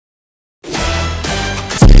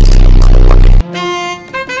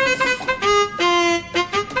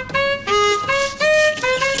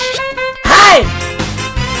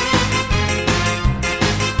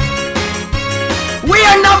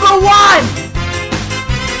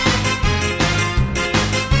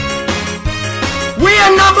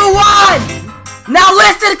Now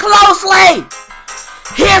listen closely!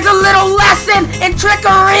 Here's a little lesson in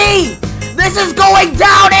trickery! This is going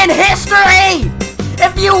down in history!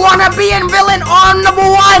 If you wanna be a villain on number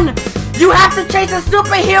 1, you have to chase a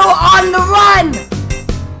superhero on the run!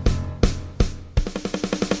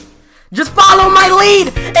 Just follow my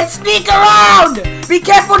lead and sneak around! Be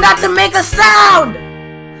careful not to make a sound!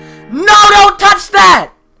 No, don't touch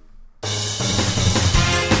that!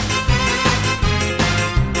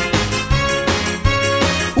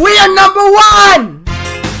 We are number 1!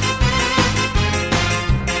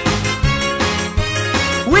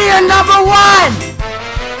 We are number 1!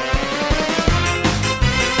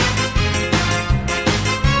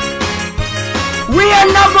 We are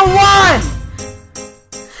number 1!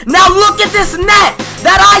 Now look at this net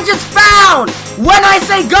that I just found! When I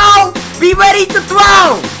say go, be ready to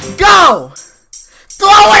throw! Go!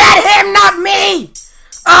 Throw it at him, not me!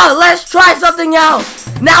 Let's try something else!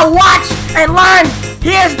 Now watch and learn!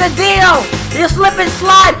 Here's the deal! You slip and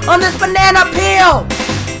slide on this banana peel!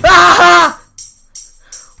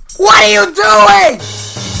 What are you doing?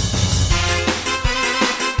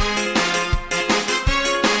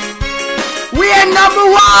 We are number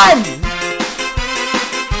 1!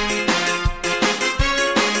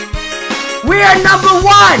 We are number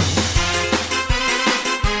 1!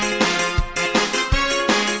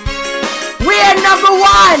 We are number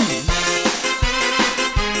 1!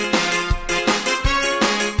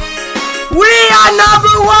 We are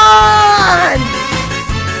number 1!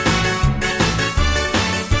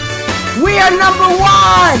 We are number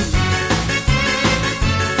 1!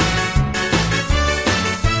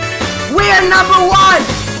 We are number 1!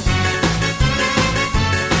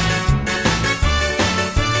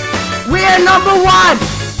 We are number 1!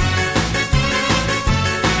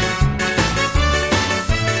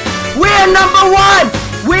 We are number 1!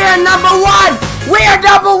 We are number 1! We are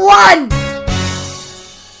number 1!